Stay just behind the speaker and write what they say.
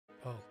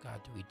Oh,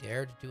 God, do we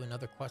dare to do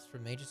another quest for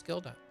Mage's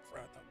Guild? The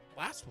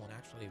last one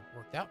actually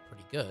worked out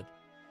pretty good.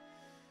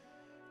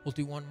 We'll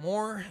do one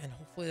more, and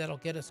hopefully that'll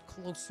get us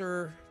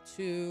closer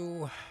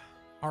to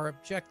our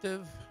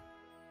objective.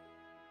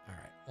 All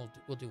right,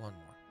 we'll do one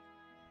more.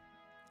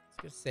 Let's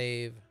go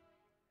save.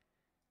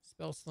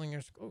 Spell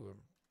Slingers. Oh,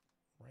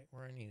 right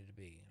where I needed to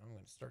be. I'm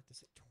going to start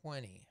this at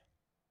 20.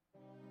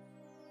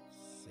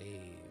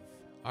 Save.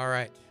 All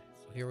right,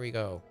 so here we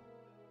go.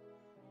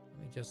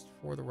 Let me just,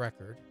 for the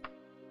record.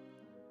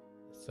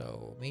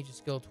 So,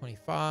 Mage's Guild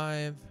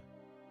 25,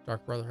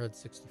 Dark Brotherhood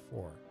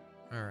 64.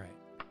 All right.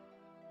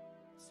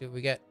 Let's see what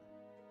we get.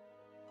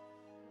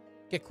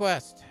 Get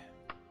quest.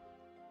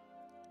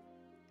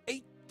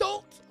 A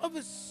dolt of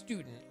a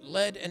student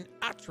led an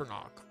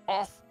Atronach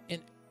off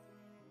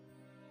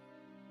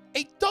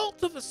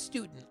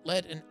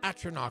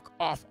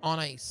on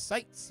a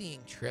sightseeing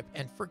trip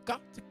and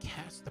forgot to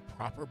cast the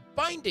proper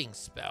binding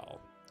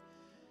spell.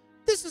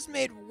 This is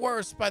made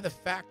worse by the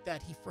fact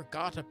that he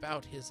forgot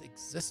about his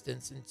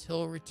existence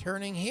until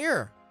returning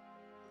here.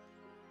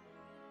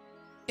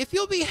 If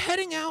you'll be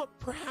heading out,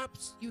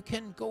 perhaps you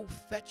can go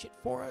fetch it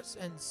for us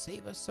and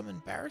save us some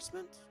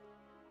embarrassment?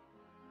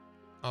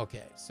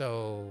 Okay,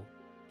 so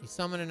you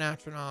summon an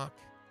Atronach,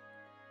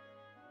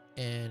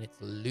 and it's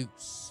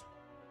loose.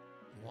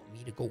 You want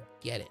me to go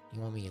get it? You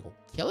want me to go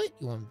kill it?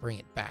 You want me to bring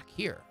it back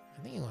here?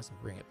 I think he wants to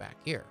bring it back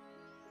here.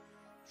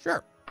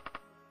 Sure.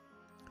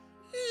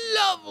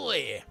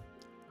 Lovely!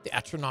 The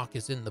Atronach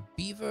is in the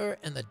Beaver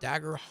and the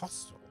Dagger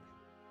hostel.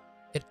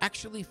 It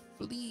actually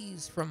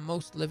flees from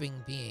most living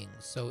beings,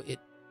 so it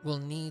will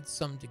need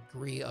some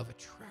degree of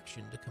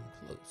attraction to come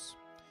close.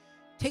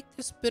 Take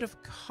this bit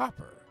of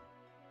copper.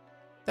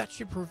 That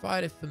should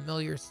provide a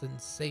familiar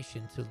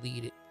sensation to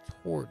lead it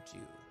towards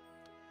you.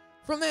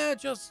 From there,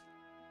 just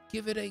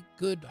give it a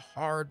good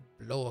hard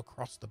blow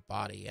across the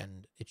body,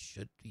 and it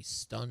should be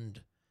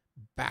stunned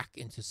back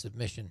into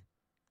submission.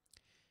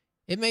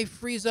 It may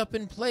freeze up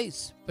in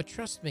place, but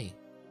trust me,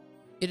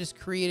 it is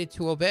created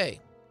to obey.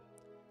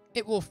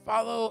 It will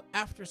follow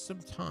after some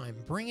time.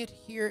 Bring it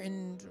here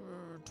in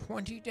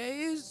 20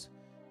 days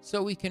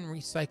so we can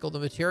recycle the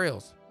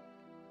materials.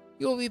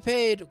 You will be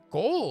paid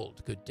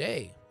gold. Good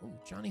day. Ooh,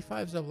 Johnny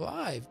Five's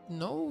alive.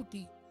 No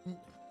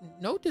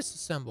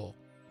disassemble.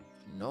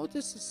 No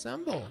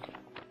disassemble.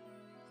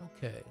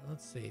 Okay,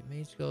 let's see.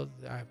 Mage Guild,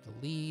 I have to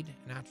lead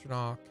an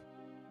Atronach,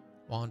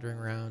 wandering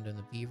around in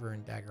the Beaver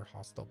and Dagger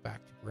hostel back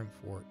to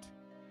Grimfort.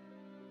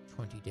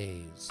 20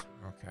 days.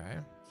 Okay,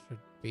 should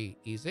be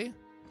easy.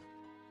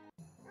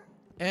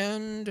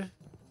 And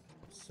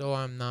so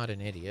I'm not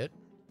an idiot.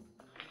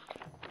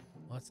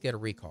 Let's get a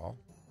recall.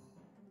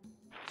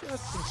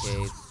 Just in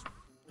case.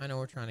 I know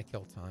we're trying to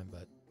kill time,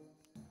 but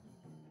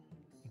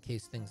in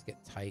case things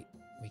get tight,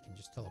 we can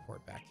just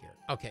teleport back here.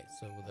 Okay,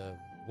 so the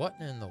what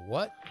and the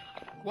what?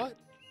 What?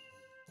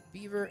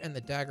 Beaver and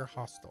the Dagger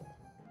hostel.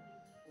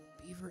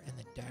 Beaver and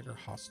the Dagger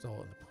hostel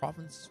in the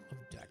province of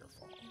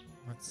Daggerfall.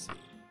 Let's see.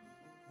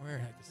 Where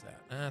the heck is that?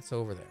 That's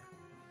over there.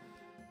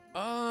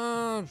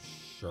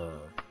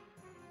 Sure.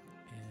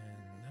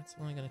 And that's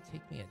only going to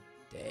take me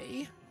a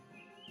day?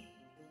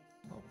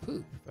 Oh,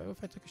 poop. What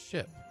if I took a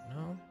ship?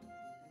 No?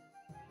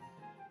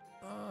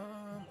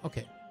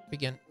 Okay.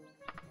 Begin.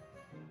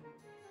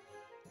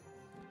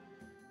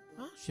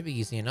 Well, should be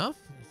easy enough.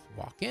 Just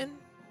walk in,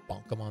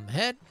 bonk him on the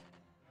head.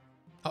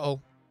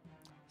 Uh-oh.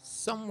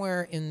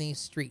 Somewhere in these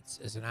streets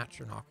is an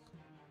Atronach.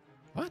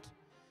 What?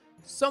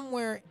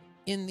 Somewhere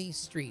in these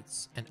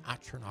streets, an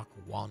Atronach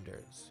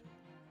wanders.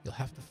 You'll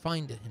have to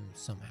find him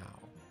somehow.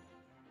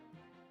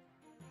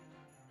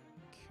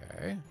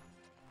 Okay.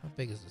 How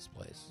big is this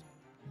place?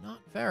 Not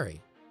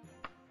very.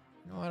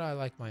 You know what? I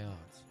like my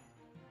odds.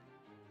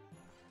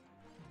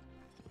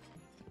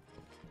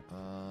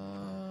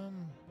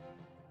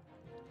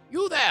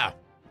 You there!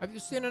 Have you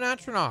seen an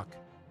Atronach?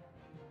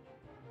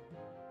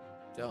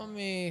 Tell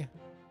me...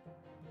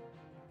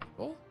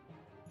 People?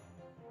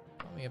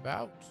 Tell me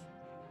about...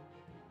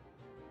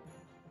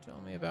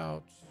 Tell me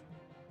about...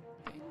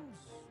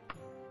 things?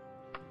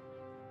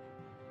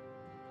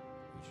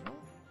 Regional?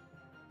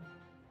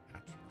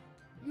 Atronach.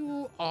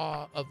 You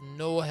are of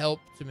no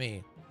help to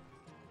me.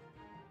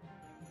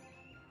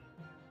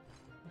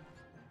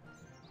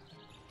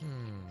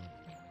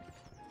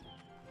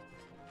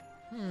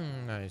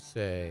 I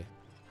say.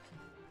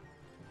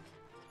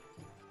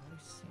 I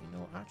see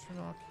no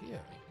Atronach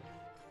here.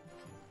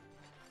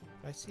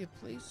 I see a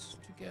place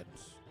to get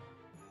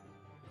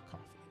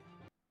coffee.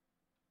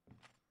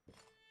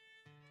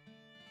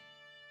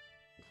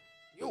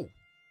 Yo!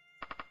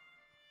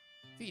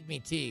 Feed me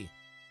tea.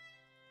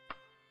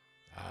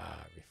 Ah,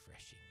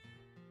 refreshing.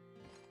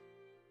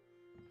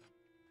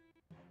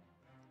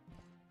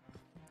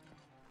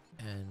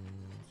 And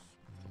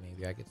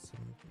maybe I get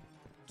some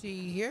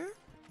tea here?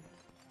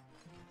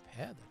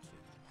 Compare the two.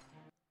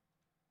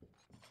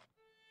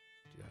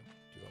 Do you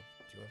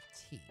have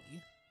tea?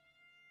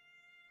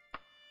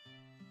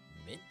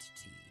 Mint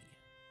tea.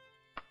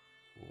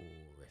 Oh,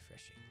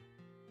 refreshing.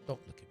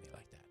 Don't look at me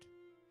like that.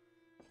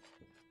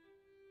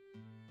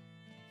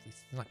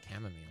 Please It's not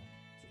chamomile.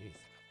 Jeez.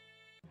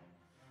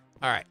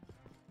 All right.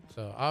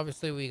 So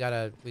obviously we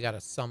gotta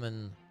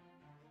summon.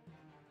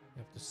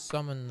 We have to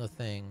summon the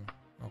thing.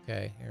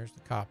 Okay, here's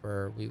the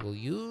copper. We will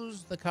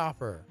use the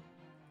copper.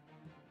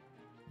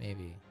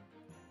 Maybe.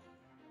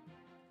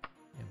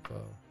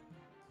 Info.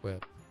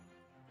 Equip.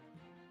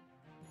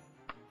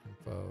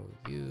 Info.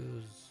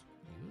 Use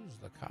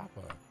the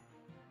copper.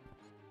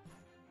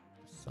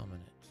 Summon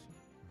it.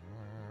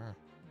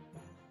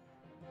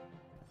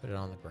 Put it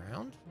on the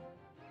ground.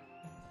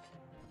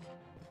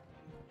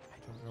 I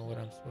don't know what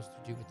I'm supposed to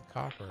do with the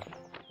copper.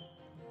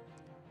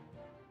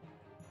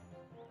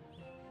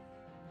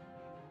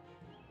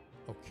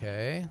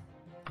 Okay.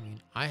 I mean,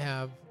 I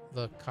have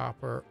the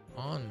copper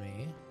on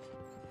me.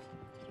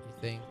 You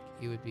think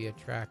you would be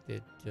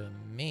attracted to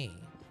me?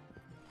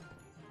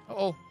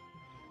 Oh,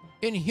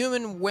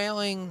 inhuman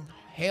wailing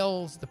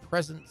hails the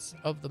presence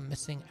of the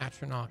missing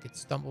Atronach. It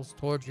stumbles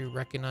towards you,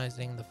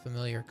 recognizing the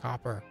familiar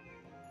copper.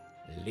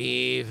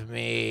 Leave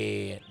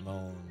me, it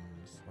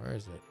moans. Where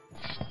is it?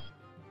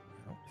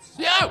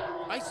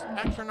 Oh! Ice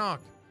Atronach!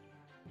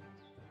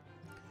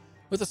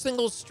 With a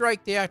single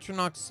strike, the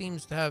Atronach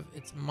seems to have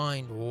its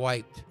mind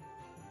wiped.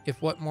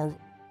 If what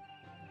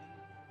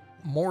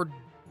Mordval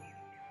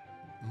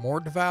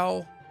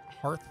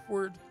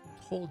Harthford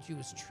told you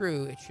is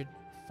true, it should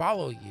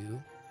follow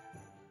you.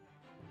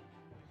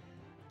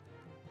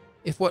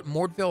 If what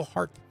Mordville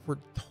Hartford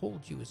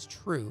told you is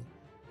true,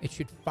 it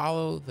should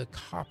follow the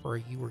copper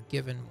you were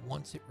given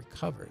once it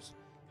recovers.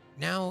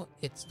 Now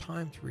it's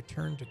time to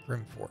return to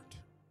Grimfort.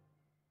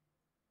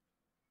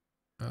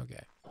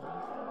 Okay.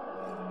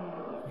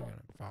 You're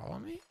gonna follow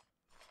me?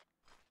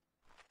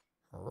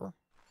 Or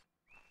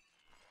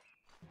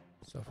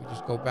so if we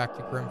just go back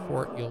to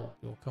Grimfort,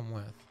 you'll come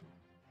with.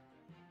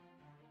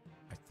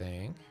 I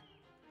think.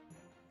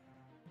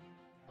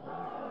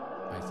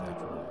 Ice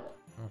Atronach.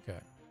 Okay.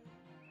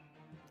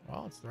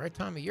 Well, it's the right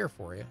time of year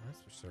for you,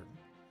 that's for certain.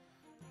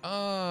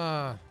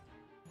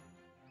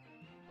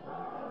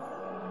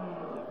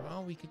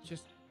 Well, we could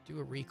just do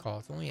a recall.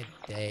 It's only a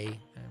day, and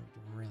we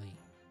don't really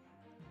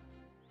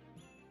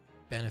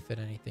benefit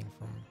anything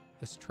from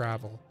this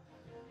travel.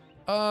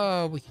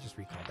 We could just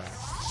recall back.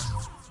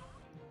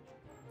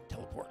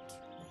 Teleport.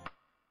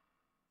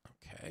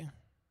 Okay.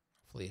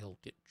 Hopefully he'll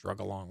get drug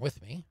along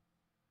with me.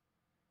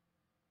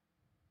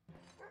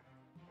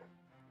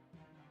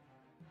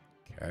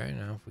 Okay,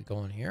 now if we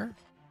go in here.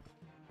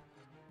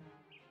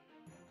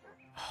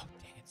 Oh,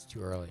 dang, it's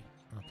too early.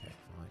 Okay,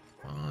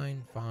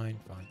 fine.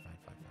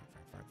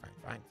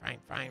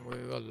 We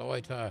will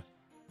loiter.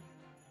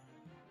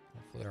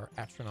 Hopefully our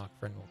Atronach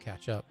friend will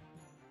catch up.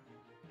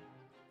 I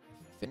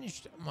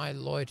finished my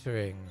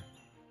loitering.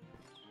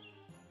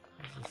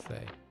 What does this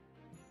say?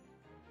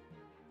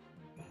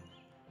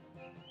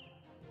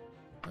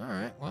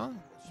 Alright, well,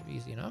 should be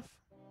easy enough.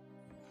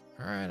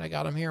 Alright, I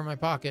got him here in my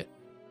pocket.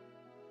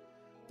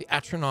 The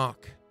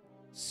Atronach,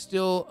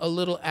 still a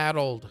little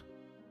addled,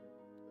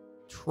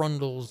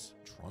 trundles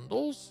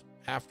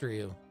after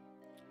you.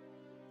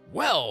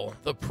 Well,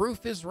 the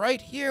proof is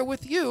right here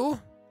with you.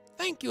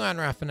 Thank you,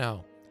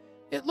 Amraphenthel.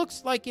 It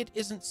looks like it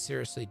isn't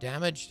seriously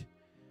damaged.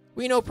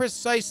 We know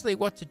precisely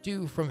what to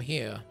do from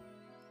here.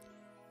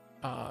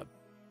 Benak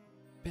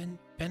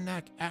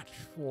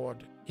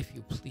Atford, if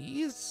you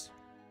please.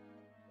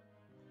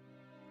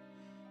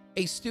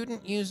 A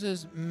student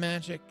uses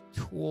magic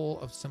tool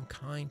of some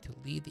kind to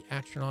lead the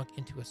Atronach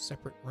into a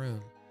separate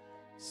room.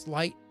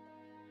 Slight,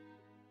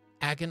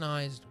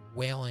 agonized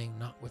wailing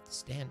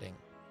notwithstanding.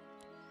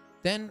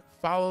 Then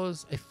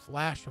follows a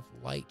flash of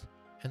light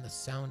and the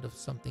sound of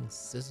something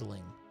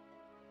sizzling.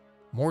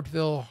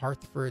 Mordville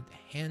Harthford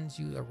hands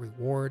you a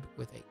reward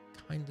with a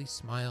kindly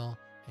smile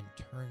and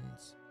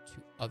turns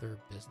to other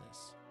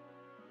business.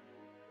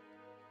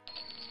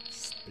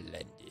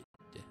 Splendid.